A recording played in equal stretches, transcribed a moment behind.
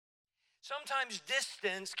Sometimes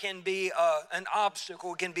distance can be an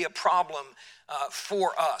obstacle, can be a problem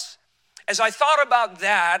for us. As I thought about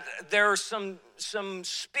that, there are some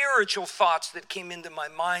spiritual thoughts that came into my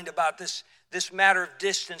mind about this matter of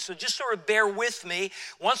distance. So just sort of bear with me.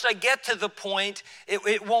 Once I get to the point,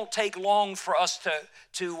 it won't take long for us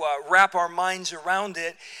to wrap our minds around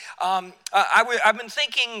it. I've been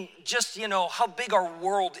thinking just, how big our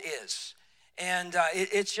world is. And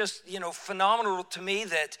it's just, phenomenal to me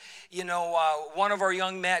that, one of our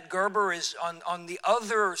young Matt Gerber is on the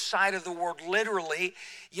other side of the world, literally.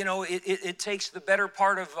 It takes the better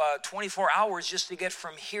part of 24 hours just to get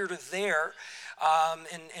from here to there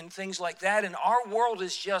and things like that. And our world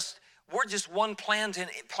is we're just one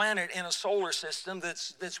planet in a solar system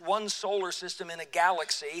that's one solar system in a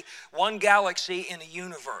galaxy, one galaxy in a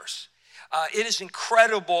universe. It is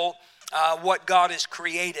incredible what God has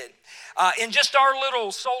created. In just our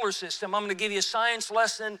little solar system, I'm going to give you a science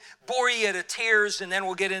lesson, bore you to tears, and then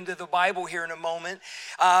we'll get into the Bible here in a moment.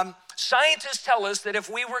 Scientists tell us that if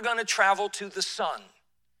we were going to travel to the sun,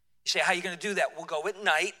 you say, how are you going to do that? We'll go at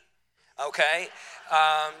night, okay?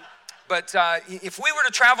 But if we were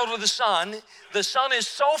to travel to the sun is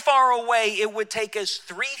so far away, it would take us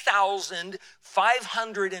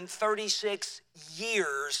 3,536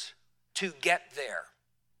 years to get there.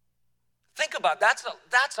 Think about it.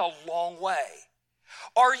 That's a long way.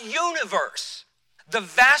 Our universe, the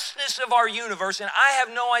vastness of our universe, and I have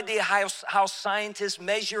no idea how scientists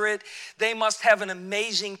measure it. They must have an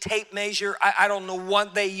amazing tape measure. I don't know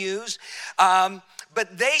what they use.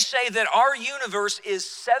 But they say that our universe is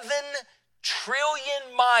 7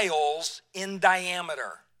 trillion miles in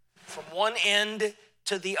diameter from one end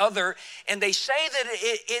to the other, and they say that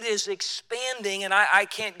it is expanding, and I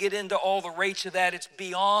can't get into all the rates of that. It's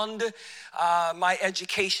beyond my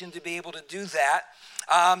education to be able to do that.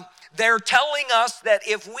 They're telling us that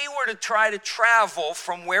if we were to try to travel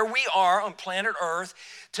from where we are on planet Earth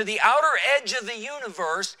to the outer edge of the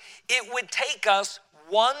universe, it would take us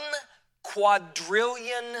 1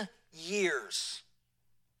 quadrillion years.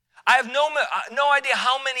 I have no idea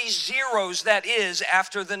how many zeros that is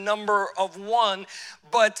after the number of 1,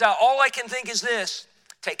 but all I can think is this: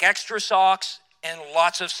 take extra socks and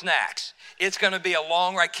lots of snacks. It's going to be a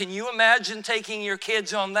long ride. Can you imagine taking your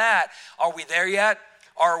kids on that? Are we there yet?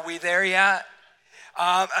 Are we there yet?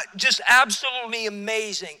 Just absolutely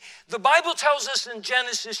amazing. The Bible tells us in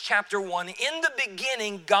Genesis chapter 1, in the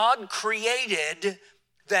beginning, God created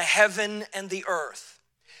the heaven and the earth.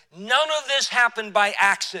 None of this happened by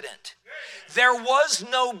accident. There was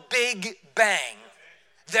no Big Bang.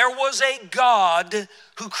 There was a God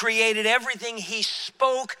who created everything. He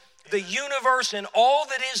spoke the universe and all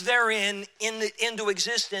that is therein into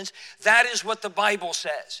existence. That is what the Bible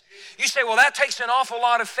says. You say, well, that takes an awful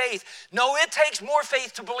lot of faith. No, it takes more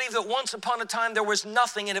faith to believe that once upon a time there was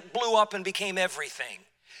nothing and it blew up and became everything.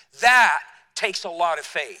 That takes a lot of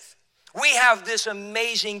faith. We have this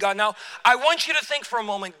amazing God. Now, I want you to think for a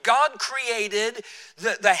moment. God created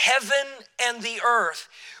the heaven and the earth,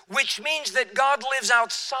 which means that God lives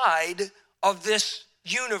outside of this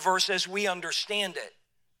universe as we understand it.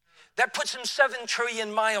 That puts him 7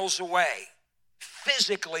 trillion miles away,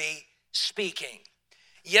 physically speaking.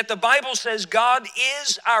 Yet the Bible says God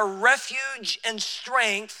is our refuge and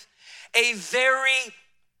strength, a very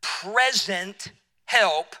present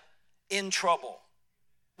help in trouble.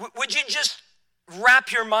 Would you just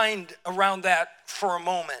wrap your mind around that for a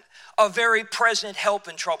moment? A very present help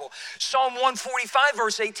in trouble. Psalm 145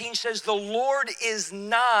 verse 18 says, the Lord is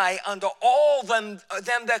nigh unto all them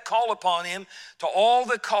that call upon him, to all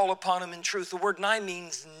that call upon him in truth. The word nigh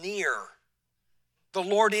means near. The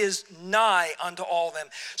Lord is nigh unto all them.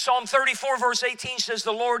 Psalm 34 verse 18 says,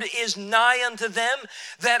 the Lord is nigh unto them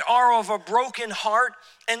that are of a broken heart,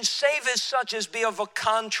 and saveth such as be of a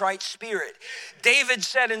contrite spirit. David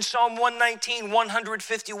said in Psalm 119,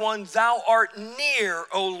 151, thou art near,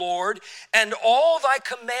 O Lord, and all thy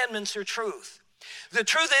commandments are truth. The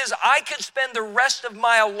truth is, I could spend the rest of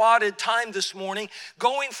my allotted time this morning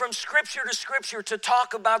going from scripture to scripture to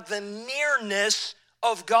talk about the nearness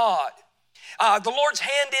of God. The Lord's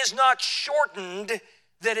hand is not shortened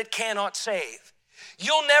that it cannot save.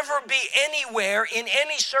 You'll never be anywhere in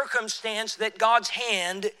any circumstance that God's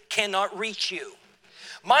hand cannot reach you.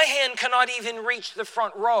 My hand cannot even reach the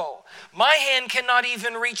front row. My hand cannot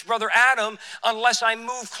even reach Brother Adam unless I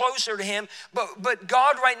move closer to him. But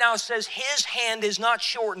God right now says his hand is not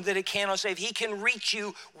shortened that it cannot save. He can reach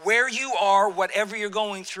you where you are, whatever you're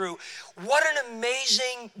going through. What an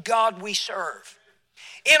amazing God we serve.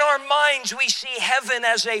 In our minds, we see heaven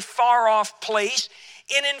as a far-off place.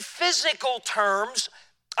 And in physical terms,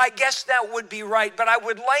 I guess that would be right, but I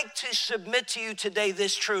would like to submit to you today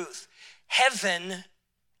this truth. Heaven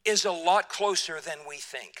is a lot closer than we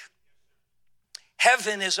think.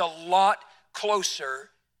 Heaven is a lot closer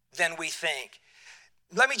than we think.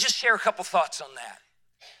 Let me just share a couple thoughts on that.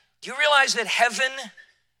 Do you realize that heaven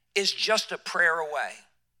is just a prayer away?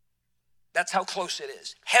 That's how close it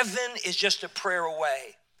is. Heaven is just a prayer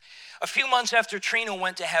away. A few months after Trina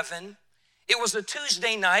went to heaven, it was a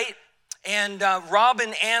Tuesday night, and Rob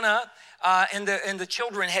and Anna and the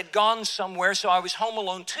children had gone somewhere, so I was home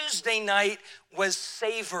alone. Tuesday night was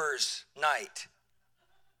Savers night.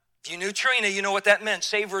 If you knew Trina, you know what that meant.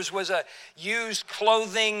 Savers was a used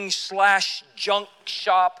clothing / junk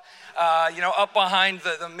shop, up behind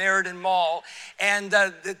the Meriden Mall. And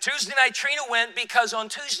the Tuesday night Trina went because on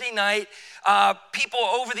Tuesday night, people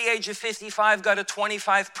over the age of 55 got a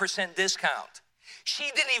 25% discount. She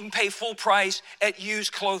didn't even pay full price at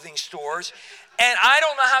used clothing stores. And I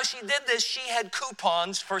don't know how she did this. She had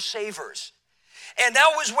coupons for Savers. And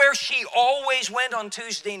that was where she always went on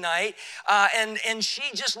Tuesday night. And she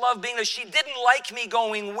just loved being there. She didn't like me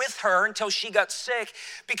going with her until she got sick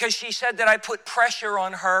because she said that I put pressure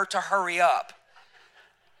on her to hurry up.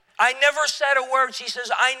 I never said a word. She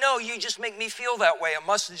says, I know, you just make me feel that way. It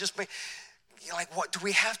must have just been, you're like, what, do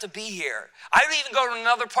we have to be here? I would even go to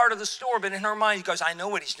another part of the store, but in her mind, she goes, I know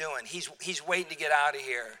what he's doing. He's waiting to get out of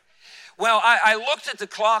here. Well, I looked at the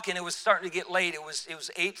clock and it was starting to get late. It was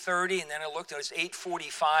 8:30 and then I looked, it was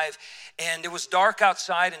 8:45 and it was dark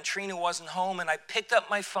outside and Trina wasn't home and I picked up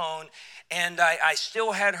my phone and I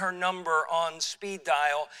still had her number on speed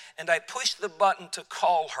dial and I pushed the button to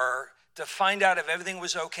call her to find out if everything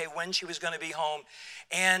was okay, when she was going to be home.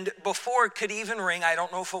 And before it could even ring, I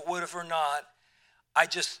don't know if it would have or not, I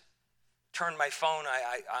just turned my phone,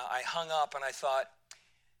 I hung up and I thought,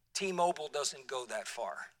 T-Mobile doesn't go that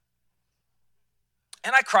far.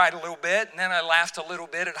 And I cried a little bit, and then I laughed a little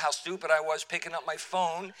bit at how stupid I was picking up my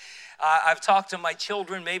phone. I've talked to my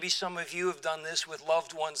children. Maybe some of you have done this with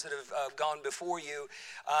loved ones that have gone before you.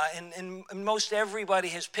 And most everybody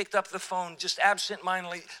has picked up the phone just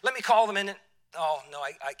absent-mindedly. Let me call them in. Oh, no,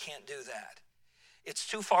 I can't do that. It's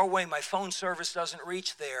too far away. My phone service doesn't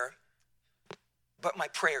reach there, but my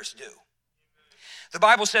prayers do. The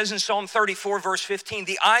Bible says in Psalm 34, verse 15,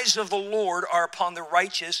 the eyes of the Lord are upon the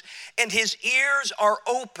righteous, and his ears are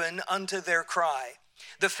open unto their cry.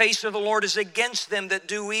 The face of the Lord is against them that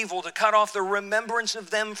do evil, to cut off the remembrance of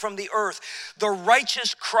them from the earth. The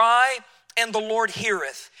righteous cry, and the Lord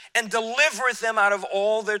heareth, and delivereth them out of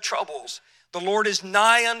all their troubles. The Lord is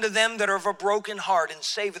nigh unto them that are of a broken heart, and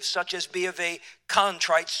saveth such as be of a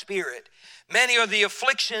contrite spirit. Many are the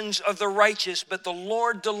afflictions of the righteous, but the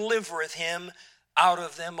Lord delivereth him out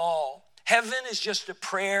of them all. Heaven is just a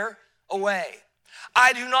prayer away.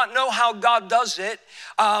 I do not know how God does it.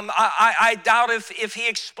 I doubt if he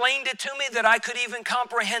explained it to me that I could even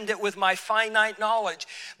comprehend it with my finite knowledge.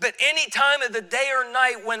 But any time of the day or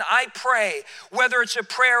night when I pray, whether it's a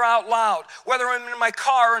prayer out loud, whether I'm in my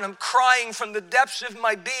car and I'm crying from the depths of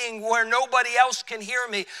my being where nobody else can hear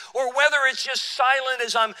me, or whether it's just silent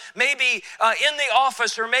as I'm maybe in the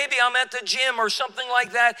office or maybe I'm at the gym or something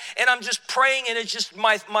like that, and I'm just praying and it's just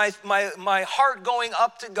my heart going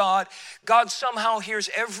up to God, God somehow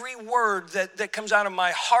hears every word that comes out of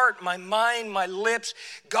my heart, my mind, my lips.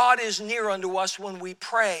 God is near unto us when we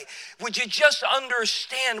pray. Would you just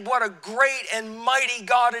understand what a great and mighty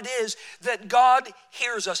God it is that God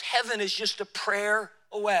hears us? Heaven is just a prayer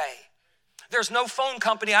away. There's no phone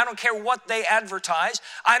company. I don't care what they advertise.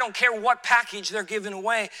 I don't care what package they're giving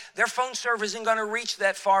away. Their phone service isn't going to reach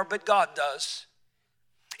that far, but God does.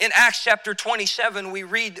 In Acts chapter 27, we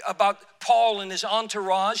read about Paul and his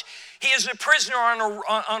entourage. He is a prisoner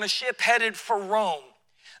on a ship headed for Rome.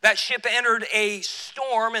 That ship entered a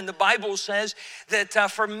storm, and the Bible says that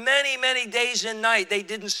for many, many days and nights, they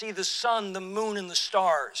didn't see the sun, the moon, and the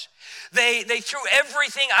stars. They threw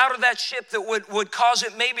everything out of that ship that would cause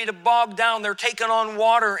it maybe to bog down. They're taking on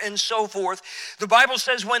water and so forth. The Bible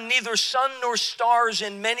says when neither sun nor stars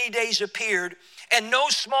in many days appeared, and no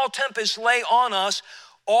small tempest lay on us,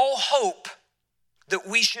 all hope that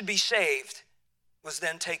we should be saved was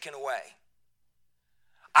then taken away.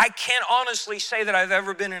 I can't honestly say that I've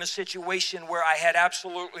ever been in a situation where I had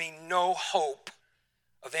absolutely no hope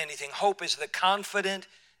of anything. Hope is the confident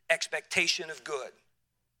expectation of good.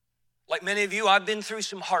 Like many of you, I've been through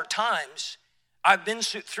some hard times. I've been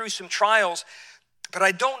through some trials, but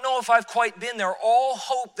I don't know if I've quite been there. All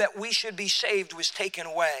hope that we should be saved was taken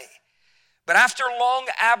away. But after long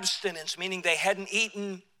abstinence, meaning they hadn't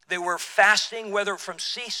eaten, they were fasting, whether from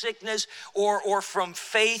seasickness or from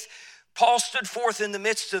faith, Paul stood forth in the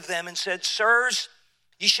midst of them and said, sirs,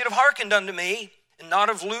 Ye should have hearkened unto me, and not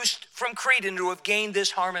have loosed from Crete, and to have gained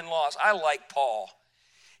this harm and loss. I like Paul.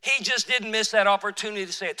 He just didn't miss that opportunity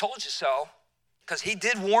to say, I told you so, because he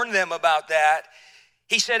did warn them about that.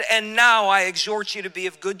 He said, and now I exhort you to be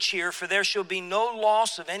of good cheer, for there shall be no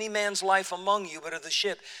loss of any man's life among you, but of the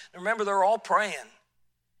ship. And remember, they're all praying.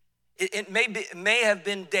 It may have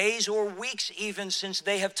been days or weeks even since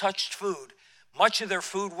they have touched food. Much of their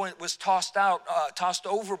food was tossed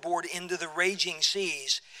overboard into the raging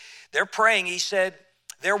seas. They're praying. He said,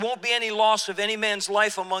 there won't be any loss of any man's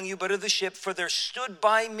life among you, but of the ship, for there stood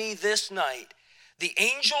by me this night the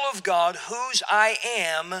angel of God, whose I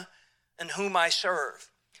am and whom I serve.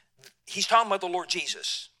 He's talking about the Lord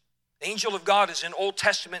Jesus. The angel of God is an Old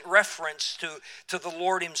Testament reference to the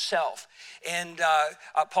Lord himself. And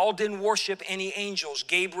Paul didn't worship any angels,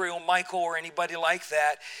 Gabriel, Michael, or anybody like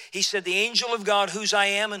that. He said, the angel of God, whose I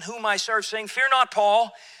am and whom I serve, saying, fear not,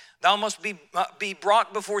 Paul, thou must be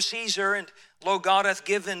brought before Caesar, and lo, God hath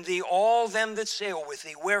given thee all them that sail with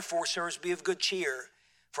thee. Wherefore, sirs, be of good cheer,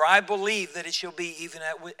 for I believe that it shall be even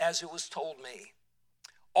as it was told me.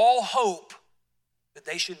 All hope that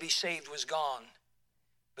they should be saved was gone,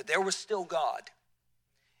 but there was still God.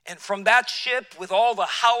 And from that ship, with all the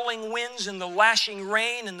howling winds and the lashing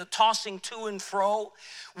rain and the tossing to and fro,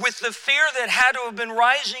 with the fear that had to have been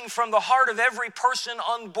rising from the heart of every person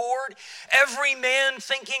on board, every man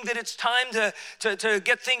thinking that it's time to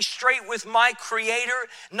get things straight with my Creator.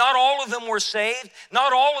 Not all of them were saved.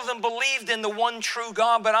 Not all of them believed in the one true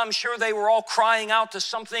God, but I'm sure they were all crying out to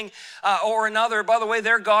something or another. By the way,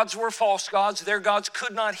 their gods were false gods. Their gods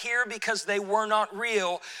could not hear because they were not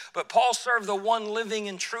real. But Paul served the one living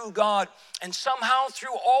and true God. And somehow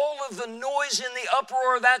through all of the noise and the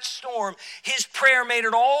uproar of that storm, his prayer made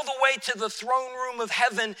it all the way to the throne room of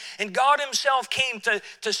heaven. And God himself came to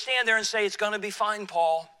stand there and say, it's going to be fine,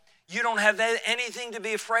 Paul. You don't have anything to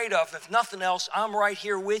be afraid of. If nothing else, I'm right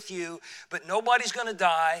here with you. But nobody's going to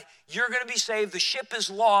die. You're going to be saved. The ship is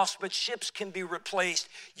lost, but ships can be replaced.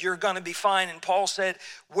 You're going to be fine. And Paul said,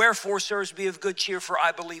 wherefore, sirs, be of good cheer, for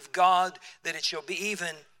I believe God that it shall be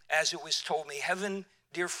even as it was told me. Heaven,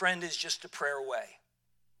 dear friend, is just a prayer away.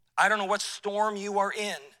 I don't know what storm you are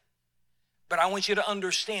in, but I want you to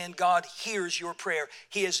understand God hears your prayer.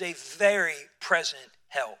 He is a very present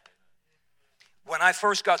help. When I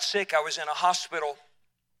first got sick, I was in a hospital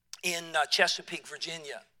in Chesapeake,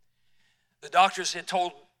 Virginia. The doctors had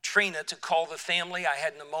told Trina to call the family. I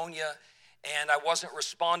had pneumonia, and I wasn't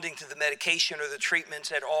responding to the medication or the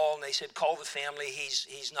treatments at all. And they said, call the family.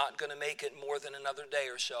 He's not going to make it more than another day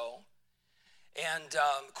or so. And,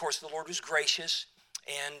 of course, the Lord was gracious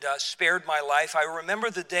and spared my life. I remember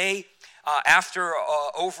the day after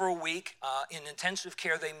over a week in intensive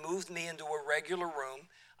care, they moved me into a regular room.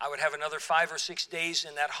 I would have another 5 or 6 days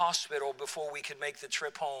in that hospital before we could make the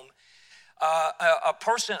trip home.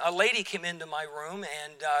 A lady came into my room,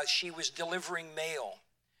 and she was delivering mail.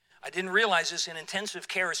 I didn't realize this in intensive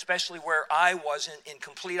care, especially where I was in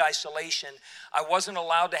complete isolation. I wasn't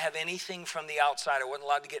allowed to have anything from the outside. I wasn't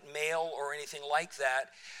allowed to get mail or anything like that.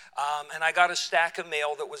 And I got a stack of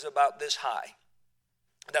mail that was about this high.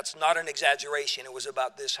 That's not an exaggeration. It was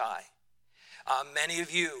about this high. Many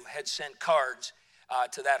of you had sent cards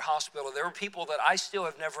to that hospital. There were people that I still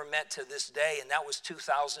have never met to this day, and that was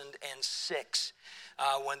 2006.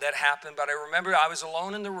 When that happened. But I remember I was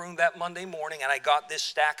alone in the room that Monday morning, and I got this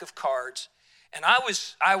stack of cards, and I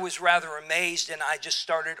was rather amazed, and I just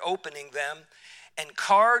started opening them, and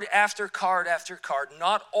card after card after card,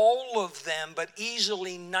 not all of them, but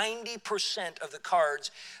easily 90% of the cards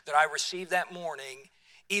that I received that morning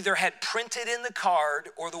either had printed in the card,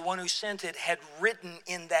 or the one who sent it had written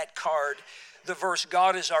in that card the verse,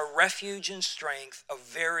 God is our refuge and strength, a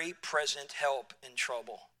very present help in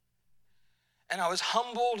trouble. And I was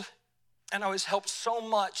humbled, and I was helped so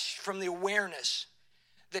much from the awareness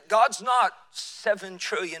that God's not 7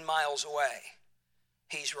 trillion miles away.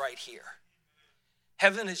 He's right here.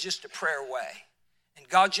 Heaven is just a prayer away. And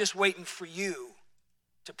God's just waiting for you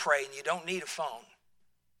to pray, and you don't need a phone.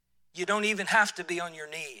 You don't even have to be on your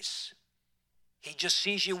knees. He just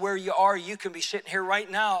sees you where you are. You can be sitting here right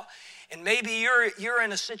now, and maybe you're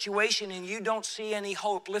in a situation and you don't see any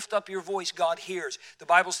hope. Lift up your voice. God hears. The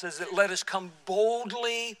Bible says that let us come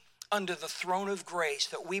boldly under the throne of grace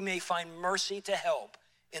that we may find mercy to help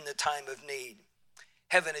in the time of need.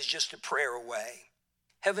 Heaven is just a prayer away.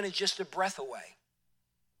 Heaven is just a breath away.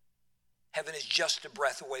 Heaven is just a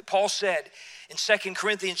breath away. Paul said in 2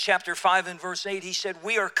 Corinthians chapter 5 and verse 8, he said,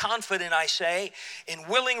 we are confident, I say, and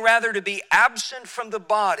willing rather to be absent from the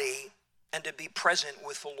body and to be present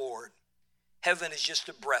with the Lord. Heaven is just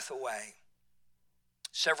a breath away.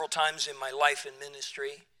 Several times in my life in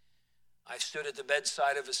ministry, I stood at the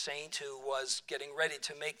bedside of a saint who was getting ready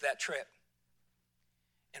to make that trip.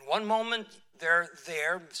 And one moment they're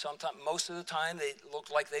there, sometimes, most of the time they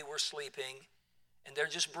look like they were sleeping, and they're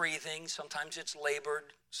just breathing. Sometimes it's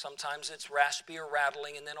labored, sometimes it's raspy or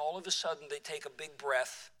rattling, and then all of a sudden they take a big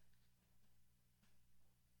breath,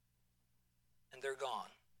 and they're gone.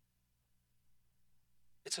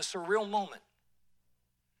 It's a surreal moment.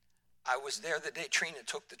 I was there the day Trina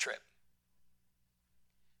took the trip.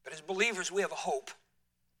 But as believers, we have a hope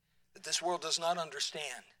that this world does not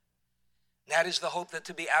understand. And that is the hope that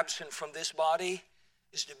to be absent from this body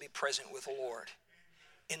is to be present with the Lord.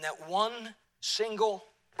 In that one single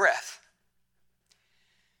breath,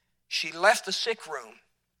 she left the sick room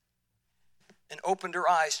and opened her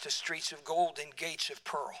eyes to streets of gold and gates of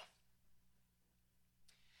pearl.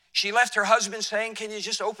 She left her husband saying, "Can you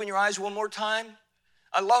just open your eyes one more time?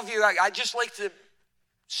 I love you. I just like to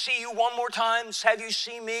see you one more time. Have you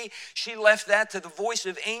seen me?" She left that to the voice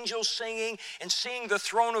of angels singing and seeing the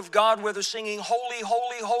throne of God, where they're singing, "Holy,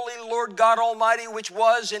 holy, holy Lord God Almighty, which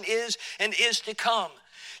was and is to come."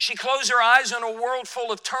 She closed her eyes on a world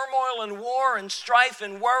full of turmoil and war and strife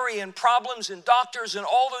and worry and problems and doctors and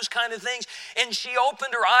all those kind of things. And she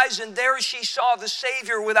opened her eyes, and there she saw the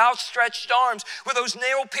Savior with outstretched arms, with those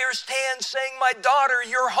nail-pierced hands, saying, "My daughter,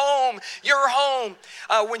 you're home, you're home."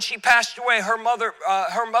 When she passed away, her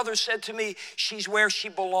mother said to me, "She's where she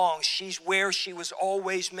belongs. She's where she was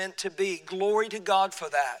always meant to be." Glory to God for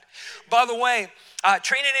that. By the way,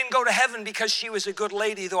 Trina didn't go to heaven because she was a good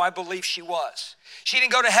lady, though I believe she was. She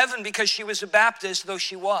didn't go to heaven because she was a Baptist, though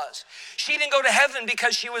she was. She didn't go to heaven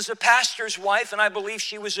because she was a pastor's wife, and I believe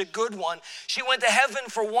she was a good one. She went to heaven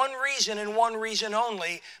for one reason and one reason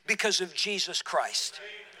only, because of Jesus Christ.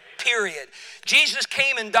 Period. Jesus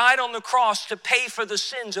came and died on the cross to pay for the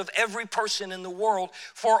sins of every person in the world.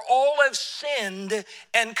 For all have sinned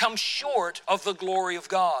and come short of the glory of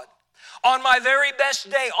God. On my very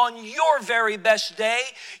best day, on your very best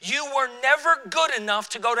day, you were never good enough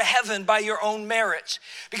to go to heaven by your own merits.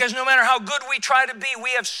 Because no matter how good we try to be,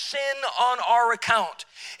 we have sin on our account.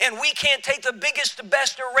 And we can't take the biggest, the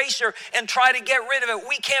best eraser and try to get rid of it.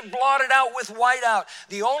 We can't blot it out with whiteout.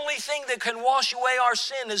 The only thing that can wash away our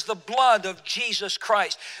sin is the blood of Jesus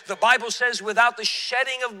Christ. The Bible says, without the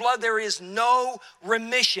shedding of blood, there is no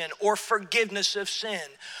remission or forgiveness of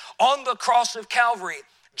sin. On the cross of Calvary,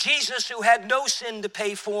 Jesus, who had no sin to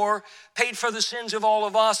pay for, paid for the sins of all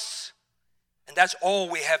of us, and that's all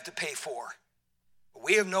we have to pay for.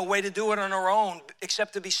 We have no way to do it on our own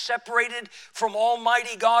except to be separated from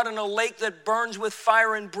Almighty God in a lake that burns with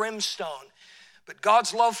fire and brimstone. But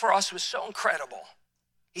God's love for us was so incredible.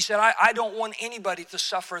 He said, I don't want anybody to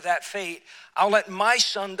suffer that fate. I'll let my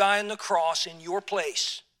son die on the cross in your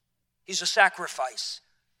place. He's a sacrifice.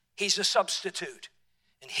 He's a substitute.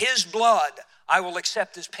 And his blood I will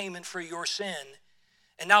accept as payment for your sin.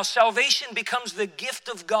 And now salvation becomes the gift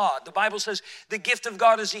of God. The Bible says the gift of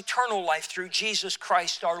God is eternal life through Jesus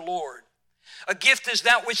Christ our Lord. A gift is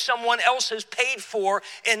that which someone else has paid for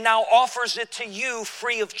and now offers it to you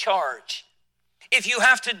free of charge. If you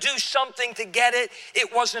have to do something to get it,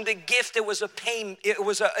 it wasn't a gift, it was a payment.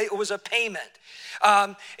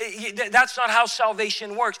 That's not how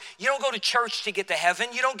salvation works. You don't go to church to get to heaven.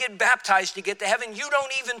 You don't get baptized to get to heaven. You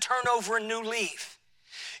don't even turn over a new leaf.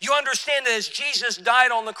 You understand that as Jesus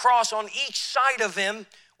died on the cross, on each side of him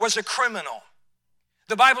was a criminal.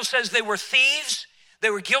 The Bible says they were thieves, they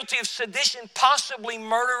were guilty of sedition, possibly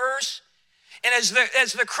murderers. And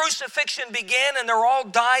as the crucifixion began and they're all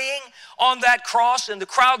dying on that cross and the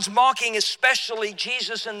crowd's mocking, especially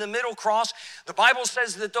Jesus in the middle cross, the Bible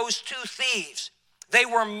says that those two thieves, they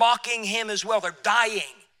were mocking him as well. They're dying.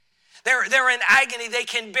 They're in agony. They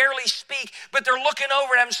can barely speak, but they're looking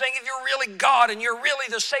over at him saying, if you're really God and you're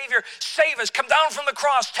really the Savior, save us. Come down from the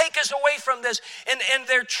cross. Take us away from this. And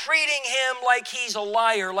they're treating him like he's a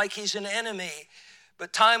liar, like he's an enemy.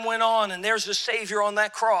 But time went on and there's the Savior on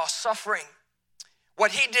that cross suffering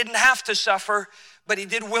what he didn't have to suffer, but he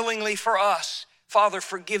did willingly for us. Father,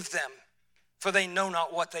 forgive them, for they know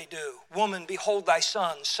not what they do. Woman, behold thy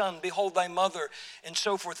son. Son, behold thy mother, and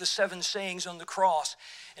so forth, the 7 sayings on the cross.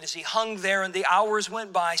 And as he hung there and the hours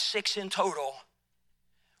went by, 6 in total,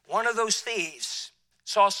 one of those thieves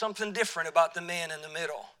saw something different about the man in the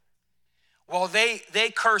middle. While they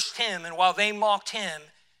cursed him and while they mocked him,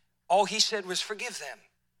 all he said was, forgive them.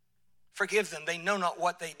 Forgive them. They know not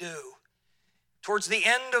what they do. Towards the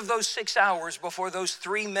end of those 6 hours before those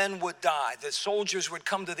 3 men would die, the soldiers would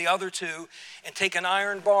come to the other 2 and take an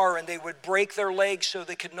iron bar and they would break their legs so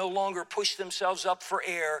they could no longer push themselves up for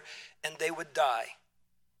air, and they would die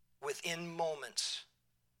within moments.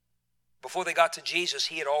 Before they got to Jesus,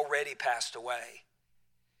 he had already passed away.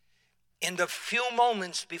 In the few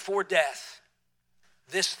moments before death,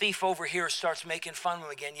 this thief over here starts making fun of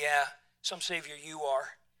him again. Yeah, some Savior you are.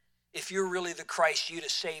 If you're really the Christ, you'd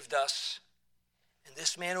have saved us. And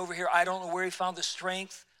this man over here, I don't know where he found the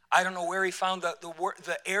strength. I don't know where he found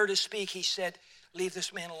the air to speak. He said, leave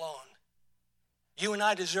this man alone. You and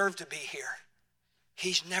I deserve to be here.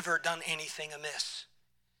 He's never done anything amiss.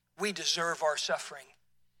 We deserve our suffering.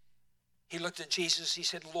 He looked at Jesus. He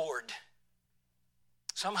said, Lord.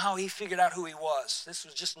 Somehow he figured out who he was. This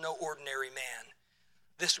was just no ordinary man.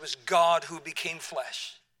 This was God who became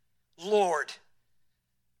flesh. Lord,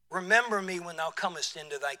 remember me when thou comest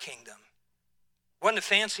into thy kingdom. It wasn't a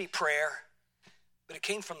fancy prayer, but it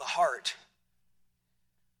came from the heart.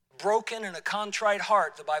 Broken and a contrite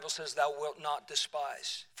heart, the Bible says, thou wilt not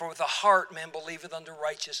despise. For with the heart man believeth unto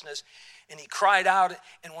righteousness. And he cried out,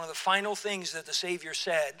 and one of the final things that the Savior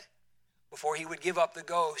said before he would give up the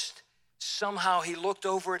ghost, somehow he looked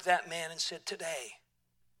over at that man and said, today,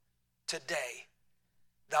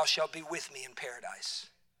 thou shalt be with me in paradise.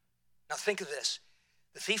 Now think of this.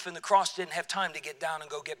 The thief on the cross didn't have time to get down and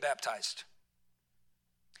go get baptized.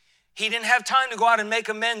 He didn't have time to go out and make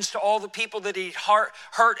amends to all the people that he'd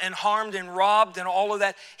hurt and harmed and robbed and all of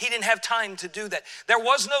that. He didn't have time to do that. There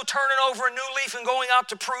was no turning over a new leaf and going out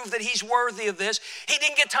to prove that he's worthy of this. He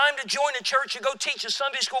didn't get time to join a church or go teach a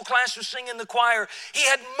Sunday school class or sing in the choir. He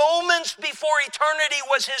had moments before eternity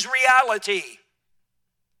was his reality.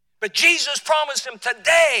 But Jesus promised him,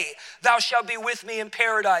 today thou shalt be with me in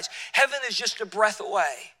paradise. Heaven is just a breath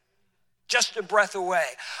away. Just a breath away.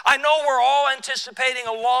 I know we're all anticipating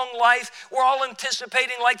a long life. We're all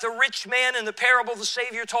anticipating, like the rich man in the parable the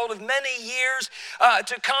Savior told, of many years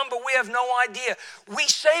to come, but we have no idea. We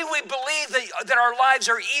say we believe that our lives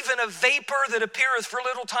are even a vapor that appeareth for a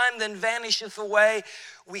little time, then vanisheth away.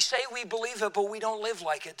 We say we believe it, but we don't live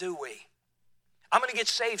like it, do we? I'm going to get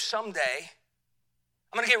saved someday.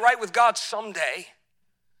 I'm going to get right with God someday.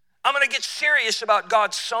 I'm going to get serious about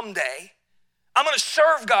God someday. I'm going to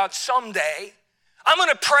serve God someday. I'm going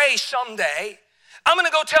to pray someday. I'm going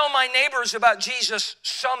to go tell my neighbors about Jesus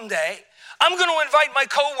someday. I'm going to invite my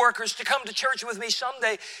coworkers to come to church with me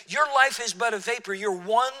someday. Your life is but a vapor. You're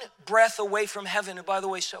one breath away from heaven. And by the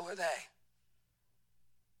way, so are they.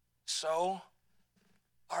 So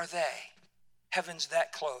are they. Heaven's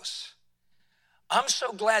that close. I'm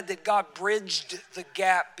so glad that God bridged the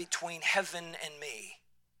gap between heaven and me,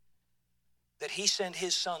 that he sent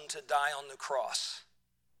his son to die on the cross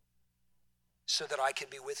so that I could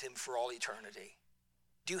be with him for all eternity.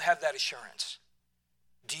 Do you have that assurance?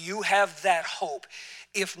 Do you have that hope?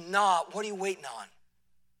 If not, what are you waiting on?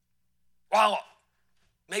 Well,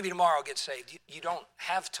 maybe tomorrow I'll get saved. You don't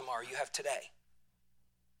have tomorrow, you have today.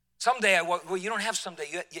 Someday, well, you don't have someday,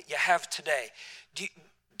 you have today.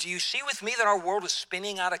 Do you see with me that our world is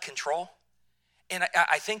spinning out of control? And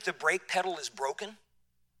I think the brake pedal is broken.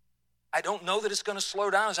 I don't know that it's going to slow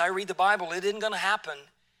down. As I read the Bible, it isn't going to happen.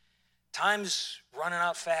 Time's running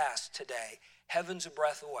out fast today. Heaven's a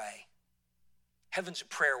breath away. Heaven's a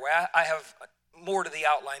prayer away. I have more to the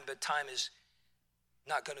outline, but time is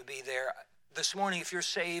not going to be there. This morning, if you're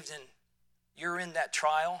saved and you're in that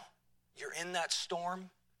trial, you're in that storm,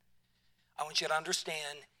 I want you to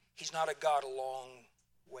understand he's not a God a long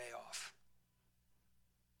way off.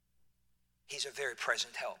 He's a very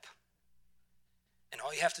present help. And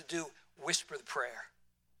all you have to do, whisper the prayer,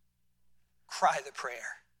 cry the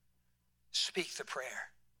prayer, speak the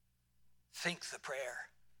prayer, think the prayer.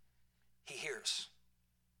 He hears.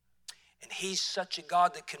 And he's such a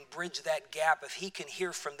God that can bridge that gap. If he can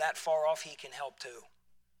hear from that far off, he can help too.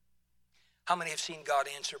 How many have seen God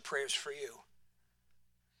answer prayers for you?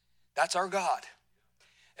 That's our God.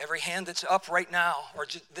 Every hand that's up right now or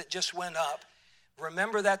that just went up,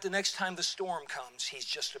 remember that the next time the storm comes, he's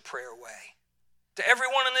just a prayer away. To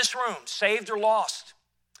everyone in this room, saved or lost,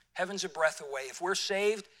 heaven's a breath away. If we're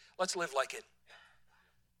saved, let's live like it.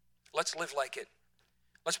 Let's live like it.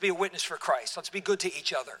 Let's be a witness for Christ. Let's be good to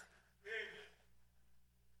each other.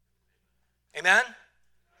 Amen?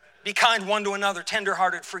 Be kind one to another,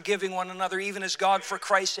 tenderhearted, forgiving one another, even as God for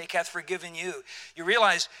Christ's sake hath forgiven you. You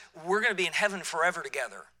realize we're going to be in heaven forever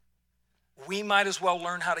together. We might as well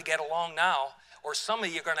learn how to get along now, or some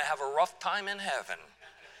of you are going to have a rough time in heaven.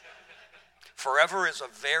 Forever is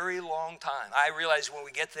a very long time. I realize when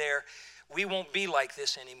we get there, we won't be like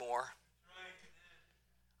this anymore.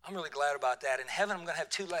 I'm really glad about that. In heaven, I'm going to have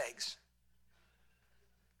 2 legs.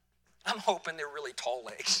 I'm hoping they're really tall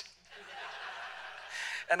legs.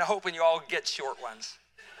 And I'm hoping you all get short ones.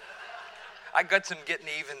 I got some getting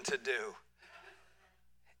even to do.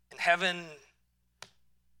 In heaven,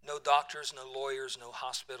 No doctors, no lawyers, no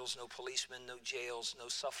hospitals, no policemen, no jails, no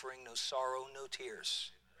suffering, no sorrow, no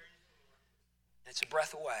tears. It's a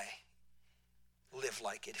breath away. Live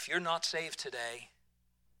like it. If you're not saved today,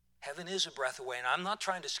 heaven is a breath away. And I'm not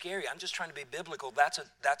trying to scare you. I'm just trying to be biblical. That's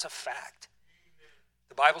a fact.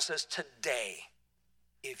 The Bible says, today,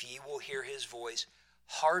 if ye will hear his voice,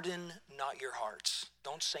 harden not your hearts.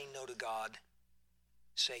 Don't say no to God.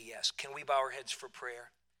 Say yes. Can we bow our heads for prayer?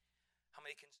 How many can